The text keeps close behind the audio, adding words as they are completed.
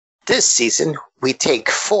this season, we take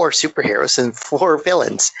 4 superheroes and 4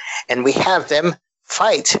 villains, and we have them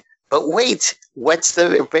fight. But wait, what's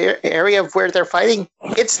the area of where they're fighting?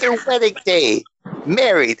 It's their wedding day.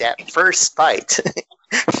 Marry that first fight.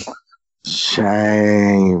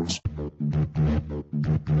 Shame.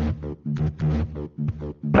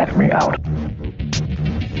 Let me out.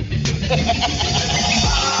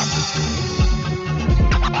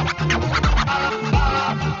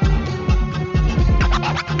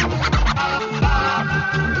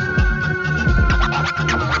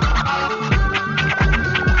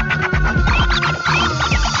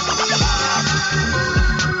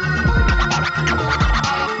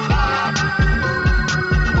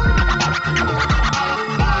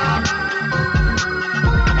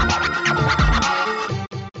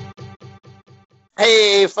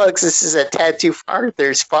 Hey, folks, this is A Tad Too Far.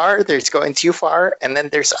 There's going too far, and then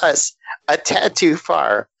there's us, A Tad Too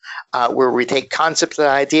Far, where we take concepts and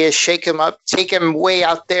ideas, shake them up, take them way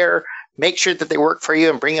out there, make sure that they work for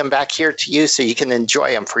you, and bring them back here to you so you can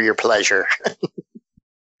enjoy them for your pleasure.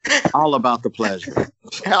 All about the pleasure.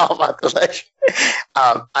 All about the pleasure.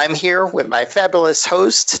 I'm here with my fabulous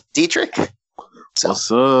host, Dietrich.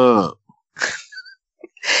 What's up?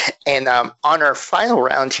 And on our final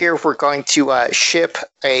round here, we're going to ship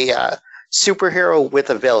a superhero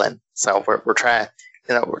with a villain. So we're trying,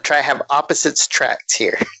 to have opposites tracked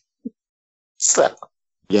here. So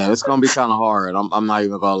yeah, it's gonna be kind of hard. I'm not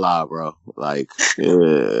even gonna lie, bro. Like,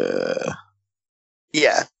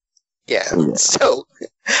 yeah. So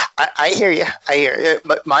I hear you.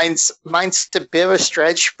 But mine's a bit of a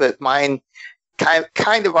stretch, but mine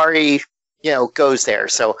kind of already goes there.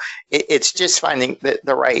 So it's just finding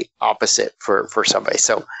the right opposite for somebody.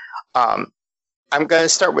 So I'm going to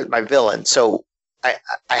start with my villain. So I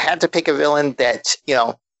had to pick a villain that,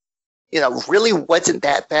 really wasn't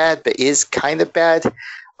that bad, but is kind of bad.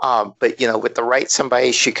 But, with the right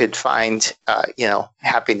somebody, she could find,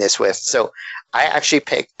 happiness with. So I actually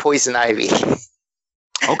picked Poison Ivy.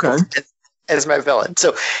 Okay. as my villain.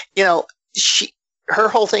 So, her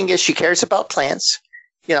whole thing is she cares about plants.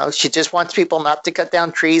 She just wants people not to cut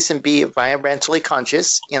down trees and be environmentally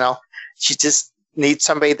conscious. She just needs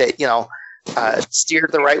somebody that,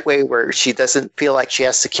 steered the right way where she doesn't feel like she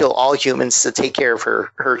has to kill all humans to take care of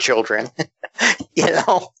her children,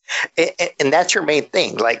 and that's her main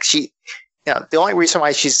thing. Like the only reason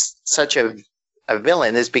why she's such a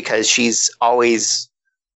villain is because she's always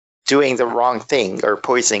doing the wrong thing or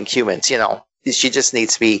poisoning humans. She just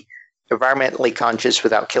needs to be environmentally conscious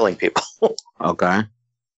without killing people. Okay.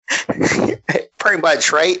 Pretty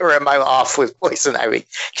much, right? Or am I off with Poison Ivy?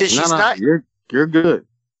 Because she's not. You're good.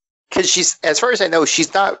 Because she's, as far as I know,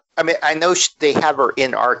 she's not. I mean, I know they have her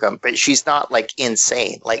in Arkham, but she's not like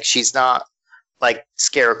insane. Like she's not like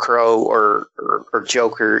Scarecrow or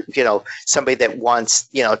Joker. Somebody that wants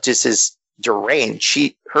just is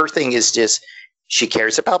deranged. Her thing is just she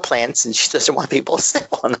cares about plants and she doesn't want people to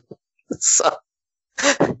step on them.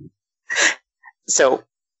 So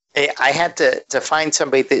I had to find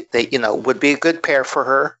somebody that would be a good pair for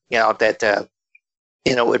her, that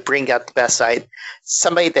would bring out the best side.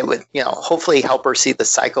 Somebody that would, hopefully help her see the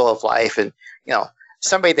cycle of life, and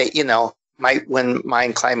somebody that wouldn't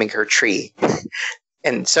mind climbing her tree.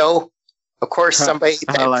 And so, of course, somebody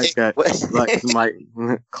I like that, like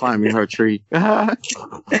climbing her tree.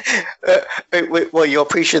 Well, you'll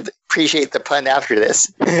appreciate the pun after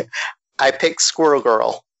this. I picked Squirrel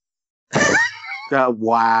Girl.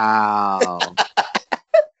 Wow.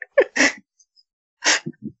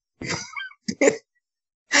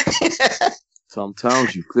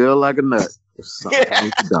 Sometimes you feel like a nut.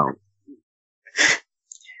 Sometimes you don't.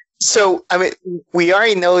 So, I mean, we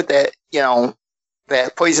already know that,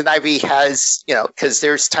 that Poison Ivy has, because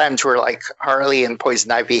there's times where like Harley and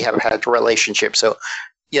Poison Ivy have had a relationship. So,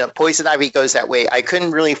 Poison Ivy goes that way. I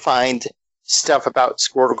couldn't really find stuff about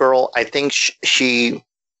Squirrel Girl. I think she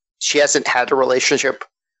hasn't had a relationship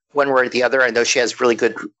one way or the other. I know she has really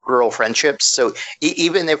good girl friendships. So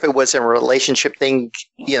even if it was a relationship thing,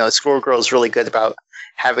 Squirrel Girl is really good about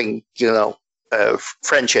having,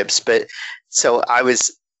 friendships. But I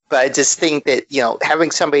just think that,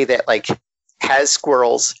 having somebody that like has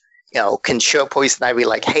squirrels, can show Poison Ivy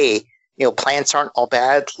like, hey, plants aren't all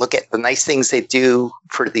bad. Look at the nice things they do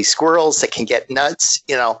for these squirrels that can get nuts,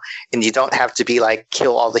 and you don't have to be like,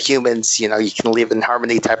 kill all the humans, you can live in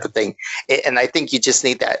harmony type of thing. And I think you just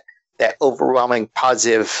need that overwhelming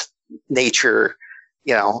positive nature,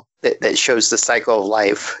 that shows the cycle of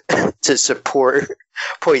life to support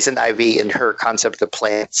Poison Ivy and her concept of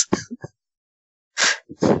plants.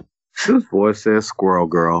 This voice says Squirrel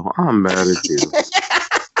Girl. I'm mad at you.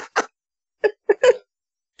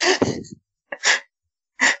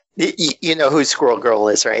 You know who Squirrel Girl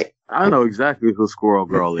is, right? I know exactly who Squirrel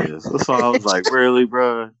Girl is. So I was like, really,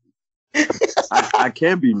 bro? I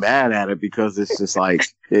can't be mad at it because it's just like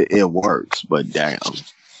it works, but damn.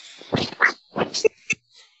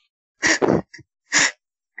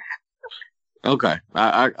 Okay,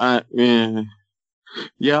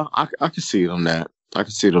 yeah, I can see them that. I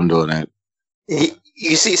can see them doing that.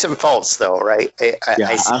 You see some faults, though, right?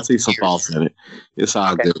 I see some faults in it. It's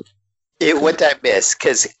all good. What did I miss?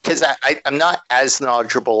 Because I'm not as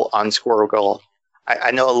knowledgeable on Squirrel Girl.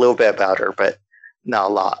 I know a little bit about her, but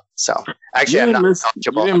not a lot. So actually, I'm not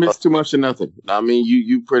knowledgeable. You didn't miss too much of nothing. I mean,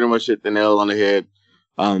 you pretty much hit the nail on the head.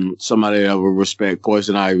 Somebody that would respect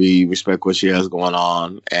Poison Ivy, respect what she has going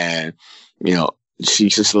on, and you know,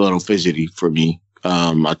 she's just a little fidgety for me.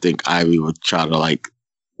 I think Ivy would try to like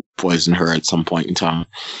poison her at some point in time.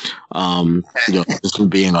 Just from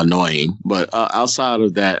being annoying. But outside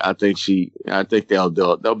of that, I think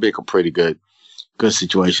they'll make a pretty good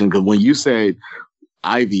situation. Because when you said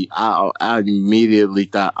Ivy, I immediately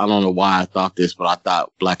thought, I don't know why I thought this, but I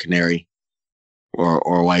thought Black Canary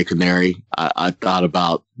or White Canary. I thought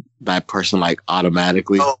about that person like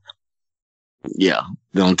automatically. Oh. Yeah,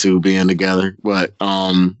 them two being together. But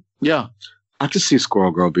yeah, I could see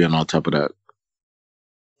Squirrel Girl being on top of that.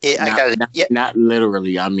 Yeah, not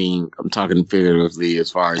literally. I mean, I'm talking figuratively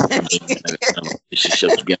as far as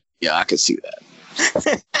relationship together. Yeah, I can see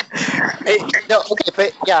that. No, okay,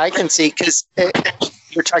 but yeah, I can see because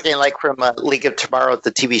you're talking like from League of Tomorrow,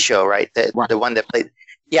 the TV show, right? The one that played.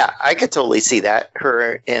 Yeah, I could totally see that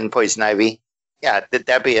her in Poison Ivy. Yeah,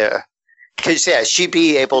 that'd be because she'd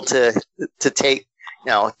be able to take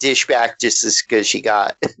dish back just as good as she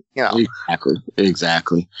got.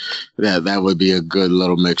 Exactly. That would be a good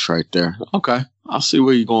little mix right there. Okay, I'll see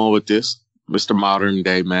where you're going with this, Mr. Modern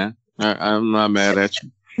Day Man. I'm not mad at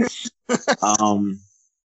you.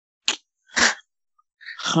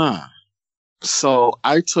 So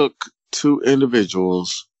I took two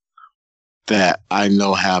individuals that I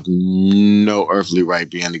know have no earthly right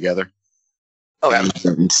being together. Okay.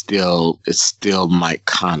 And it still might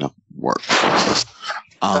kind of work.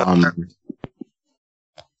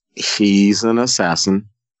 He's an assassin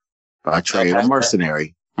by trade, a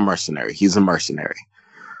mercenary. He's a mercenary.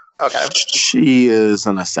 Okay. She is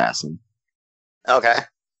an assassin. Okay.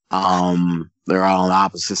 They're all on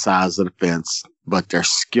opposite sides of the fence, but their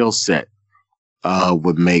skill set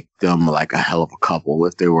would make them like a hell of a couple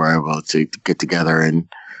if they were able to get together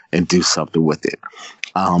and do something with it.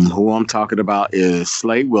 Who I'm talking about is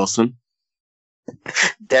Slade Wilson.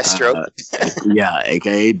 Deathstroke. Yeah,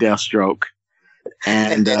 aka Deathstroke.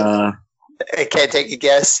 And I can't take a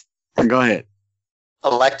guess. Go ahead.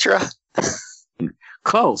 Elektra?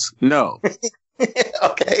 Close. No.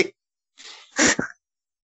 Okay.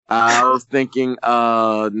 I was thinking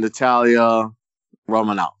Natalia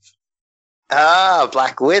Romanoff. Ah,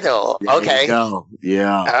 Black Widow. There okay. You go.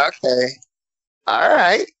 Yeah. Okay. All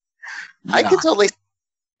right. Yeah. I could totally.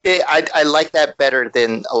 I like that better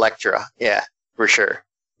than Elektra. Yeah, for sure.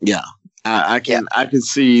 Yeah. I can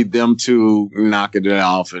see them two knocking it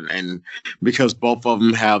off, and because both of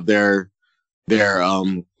them have their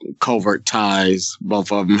covert ties,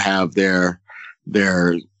 both of them have their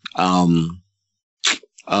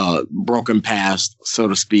broken past, so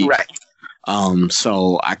to speak. Right.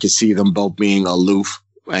 So I could see them both being aloof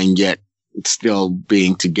and yet still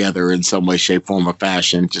being together in some way, shape, form, or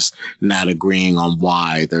fashion, just not agreeing on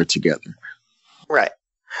why they're together. Right.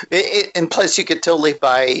 And plus, you could totally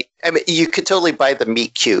buy. I mean, you could totally buy the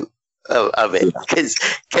meet cute of it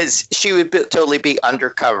because she would totally be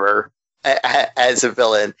undercover as a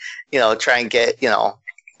villain. Try and get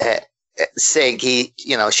saying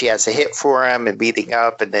she has a hit for him and beating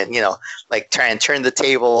up, and then like try and turn the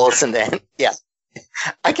tables, and then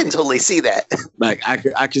I can totally see that. Like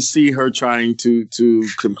I could see her trying to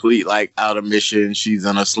complete like out a mission. She's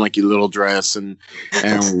in a slinky little dress and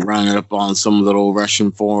running up on some little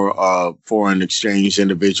Russian foreign exchange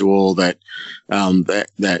individual that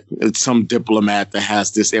it's some diplomat that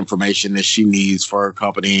has this information that she needs for her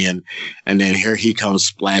company, and then here he comes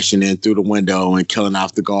splashing in through the window and killing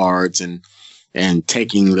off the guards and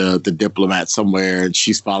taking the diplomat somewhere, and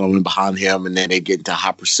she's following behind him, and then they get into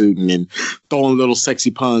hot pursuit and throwing little sexy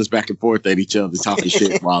puns back and forth at each other, talking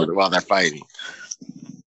shit while they're fighting.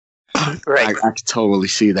 Right. I can totally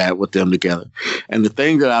see that with them together. And the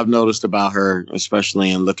thing that I've noticed about her,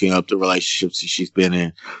 especially in looking up the relationships that she's been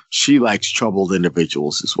in, she likes troubled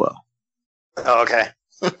individuals as well. Oh, okay.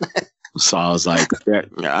 So I was like,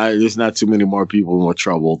 there's not too many more people more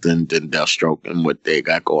troubled than Deathstroke and what they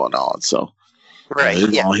got going on. So Right.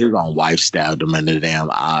 His own wife stabbed him in the damn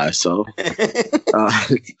eye. So if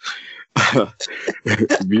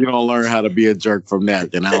you don't learn how to be a jerk from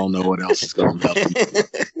that, then I don't know what else is going to help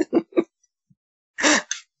you.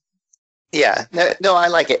 Yeah. No, I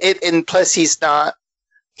like it. And plus, he's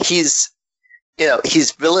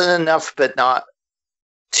villain enough, but not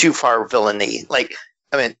too far villainy. Like,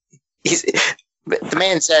 I mean, the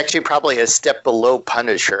man's actually probably a step below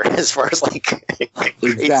Punisher as far as like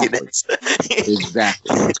craziness.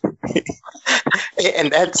 Exactly.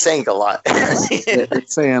 And that's saying a lot.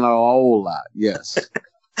 It's saying a whole lot. Yes.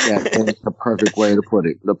 That's the perfect way to put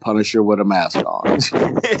it. The Punisher with a mask on.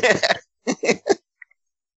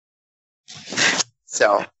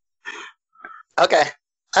 So, okay,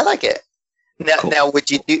 I like it. Now, Cool. Now,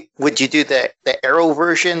 would you do the Arrow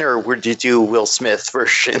version, or would you do Will Smith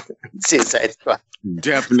version? Suicide Squad.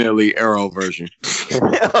 Definitely Arrow version.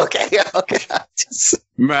 Okay.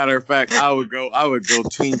 Matter of fact, I would go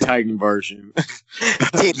Teen Titan version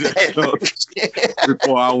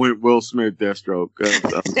before I went Will Smith Deathstroke.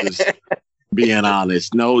 I'm just being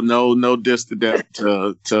honest. No diss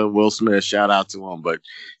to Will Smith. Shout out to him, but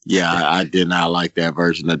yeah, I did not like that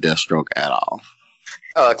version of Deathstroke at all.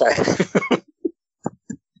 Oh, okay.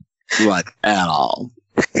 Like at all.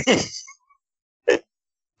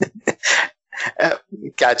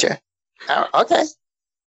 Gotcha. Oh, okay.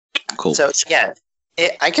 Cool. So yeah,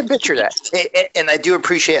 I can picture that, and I do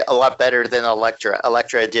appreciate it a lot better than Elektra.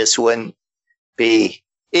 Elektra just wouldn't be.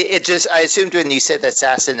 It just. I assumed when you said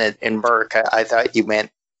assassin and Merc, I thought you meant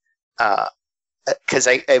because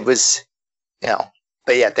it was,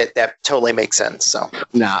 But yeah, that totally makes sense. So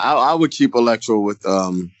now I would keep Elektra with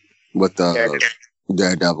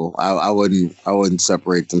Daredevil. I wouldn't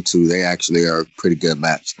separate them two. They actually are a pretty good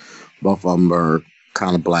match. Both of them are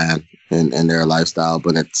kind of bland in their lifestyle,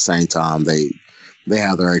 but at the same time, they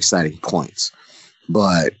have their exciting points.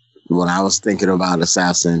 But when I was thinking about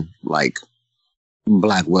Assassin, like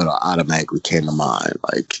Black Widow automatically came to mind.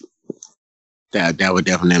 Like that would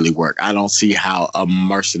definitely work. I don't see how a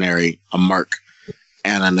mercenary, a merc,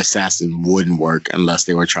 and an assassin wouldn't work unless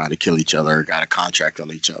they were trying to kill each other or got a contract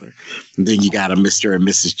on each other. And then you got a Mr. and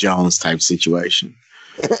Mrs. Jones type situation.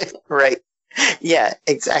 Right. Yeah,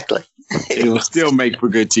 exactly. It will still make for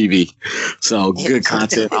good TV. So good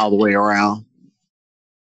content all the way around.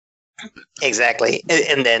 Exactly.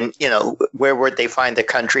 And then, where would they find a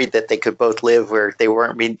country that they could both live where they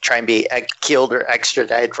weren't trying to be killed or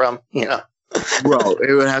extradited from, Well,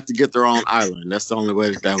 they would have to get their own island. That's the only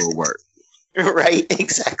way that would work. Right,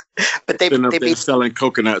 exactly. But they'd be selling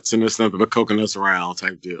coconuts and there's nothing but coconuts around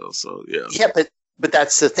type deal. So yeah. Yeah, but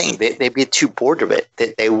that's the thing. They'd be too bored of it.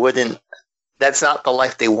 They wouldn't. That's not the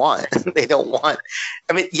life they want. They don't want.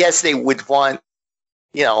 I mean, yes, they would want,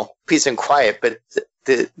 peace and quiet. But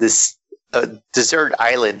this desert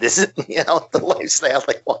island isn't, the lifestyle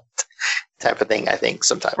they want. Type of thing. I think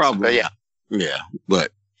sometimes. Probably. But yeah. Yeah,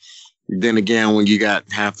 but then again, when you got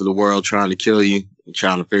half of the world trying to kill you,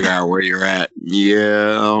 trying to figure out where you're at,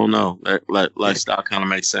 yeah, I don't know. That lifestyle kind of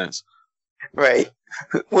makes sense. Right.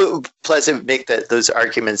 Well, plus it would make those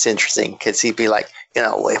arguments interesting because he'd be like,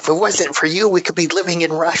 if it wasn't for you, we could be living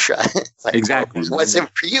in Russia. Like, exactly. If it wasn't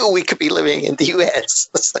for you, we could be living in the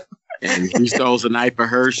U.S. And he throws a knife at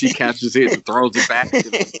her, she catches it and throws it back.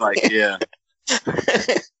 It's like, yeah.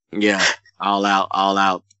 Yeah, all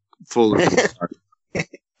out, full of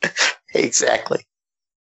Exactly.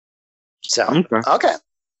 So, okay.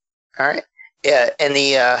 All right. Yeah,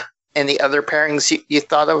 any other pairings you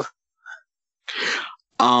thought of?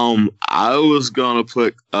 I was gonna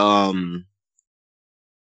put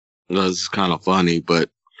it's kind of funny, but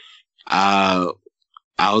I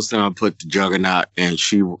was gonna put the Juggernaut and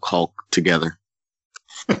She-Hulk together.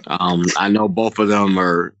 I know both of them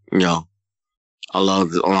are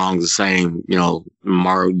along the same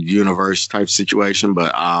Marvel universe type situation,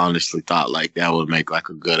 but I honestly thought like that would make like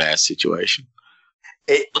a good ass situation.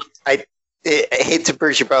 I hate to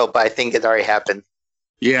burst your boat, but I think it already happened.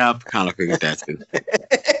 Yeah, I've kind of figured that too.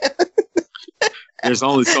 There's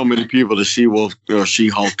only so many people that She-Wolf or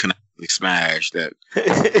She-Hulk can actually smash that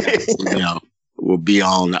will be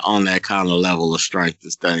on that kind of level of strength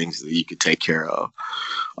as things that you could take care of.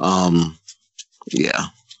 Yeah.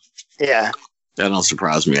 Yeah. That don't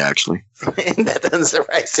surprise me, actually. That doesn't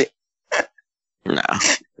surprise you. No,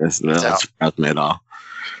 that doesn't surprise me at all.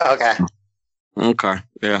 Okay. Okay.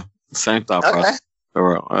 Yeah. Same thought process.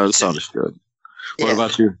 That's understood. What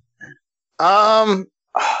about you? I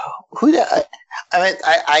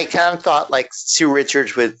kind of thought like Sue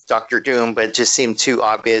Richards with Doctor Doom, but it just seemed too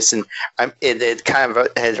obvious, and it kind of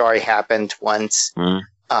had already happened once in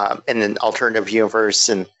an alternative universe,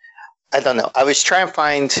 and I don't know. I try and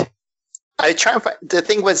find. The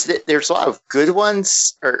thing was that there's a lot of good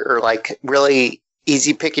ones, or like really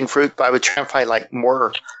easy picking fruit, but I would try and find like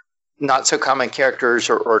more not so common characters,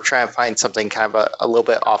 or try and find something kind of a little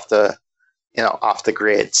bit off the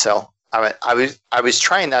grid. So I was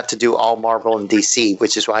trying not to do all Marvel and DC,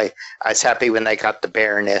 which is why I was happy when I got the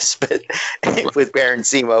Baroness, but with Baron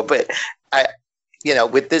Zemo. But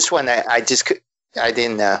with this one, I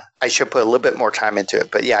didn't. I should put a little bit more time into it.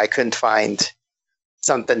 But yeah, I couldn't find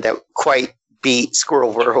something that quite beat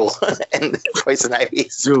Squirrel Whirl and Poison Ivy.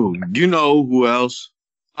 Dude, you know who else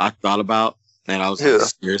I thought about? And I was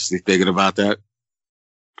seriously thinking about that.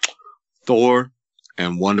 Thor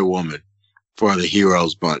and Wonder Woman for the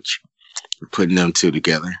Heroes Bunch. Putting them two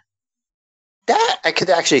together. That I could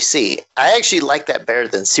actually see. I actually like that better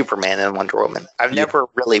than Superman and Wonder Woman. I've never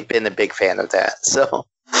really been a big fan of that. So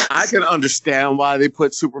I can understand why they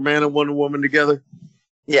put Superman and Wonder Woman together.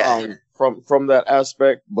 Yeah. From that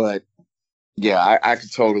aspect, but yeah, I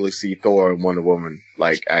could totally see Thor and Wonder Woman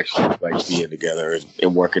actually being together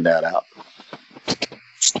and working that out.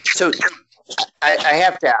 So I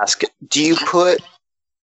have to ask, do you put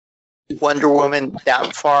Wonder Woman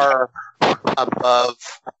that far above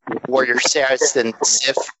Warrior Status than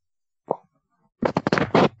Sif?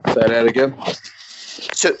 Say that again.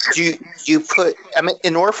 So do you put? I mean,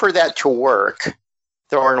 in order for that to work,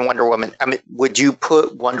 Thor and Wonder Woman. I mean, would you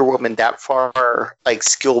put Wonder Woman that far,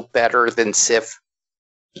 skill better than Sif,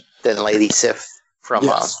 than Lady Sif from?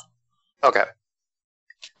 Yes. Okay.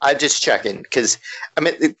 I'm just checking because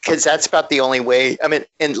that's about the only way. I mean,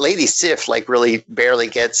 and Lady Sif really barely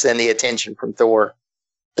gets any attention from Thor.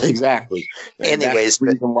 Exactly. And anyways, that's the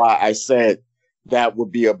reason why I said that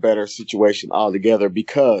would be a better situation altogether,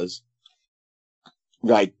 because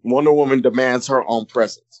Wonder Woman demands her own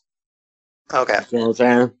presence. Okay. You know what I'm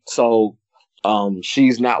saying? So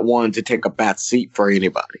she's not one to take a back seat for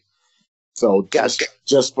anybody. So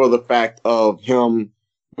just for the fact of him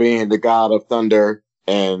being the god of thunder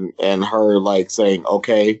and her saying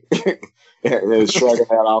okay and then shrugging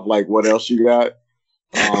that off what else you got?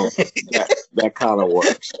 That kind of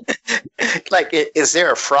works. Is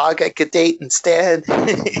there a frog I could date instead?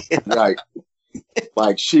 Right.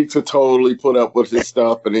 She could totally put up with his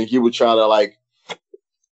stuff, and then he would try to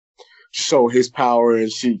show his power,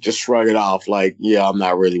 and she just shrug it off yeah, I'm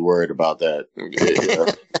not really worried about that.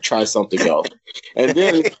 Yeah, try something else. And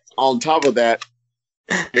then on top of that,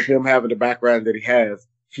 with him having the background that he has,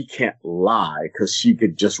 he can't lie because she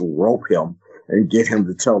could just rope him and get him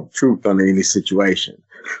to tell the truth under any situation.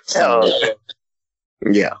 So,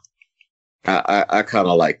 yeah, I kind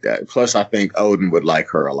of like that. Plus, I think Odin would like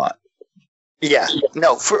her a lot. Yeah,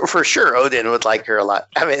 no, for sure, Odin would like her a lot.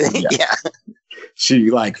 I mean, yeah. She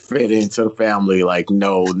fit into the family,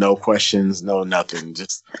 no questions, no nothing,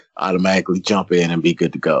 just automatically jump in and be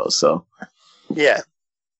good to go. So, yeah,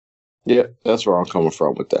 that's where I'm coming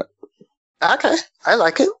from with that. Okay, I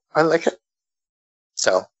like it.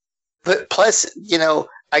 So, but plus,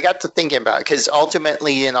 I got to thinking about it because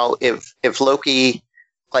ultimately, if Loki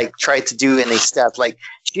tried to do any stuff,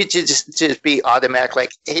 she'd just be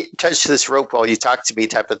automatic, hey, touch this rope while you talk to me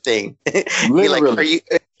type of thing. Are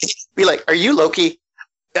you Loki?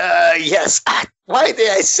 Yes. Why did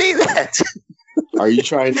I say that? Are you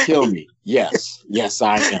trying to kill me? Yes,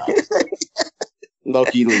 I am.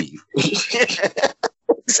 Loki, leave.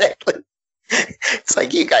 Exactly. It's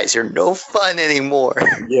you guys are no fun anymore.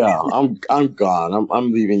 Yeah, I'm gone.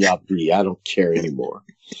 I'm leaving y'all be. I don't care anymore.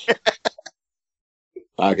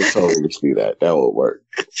 I can totally see that. That would work.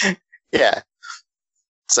 Yeah.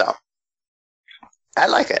 So I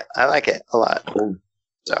like it. I like it a lot. Cool.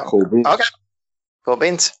 So cool beans. Okay. Cool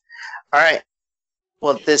beans. All right.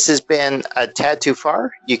 Well, this has been a Tad Too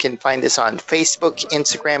Far. You can find us on Facebook,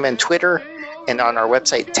 Instagram, and Twitter, and on our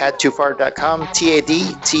website, tadtoofar.com,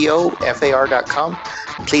 TADTOFAR.com.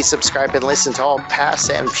 Please subscribe and listen to all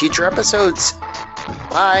past and future episodes.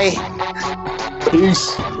 Bye.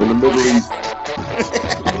 Peace in the Middle East.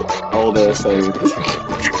 All that saying.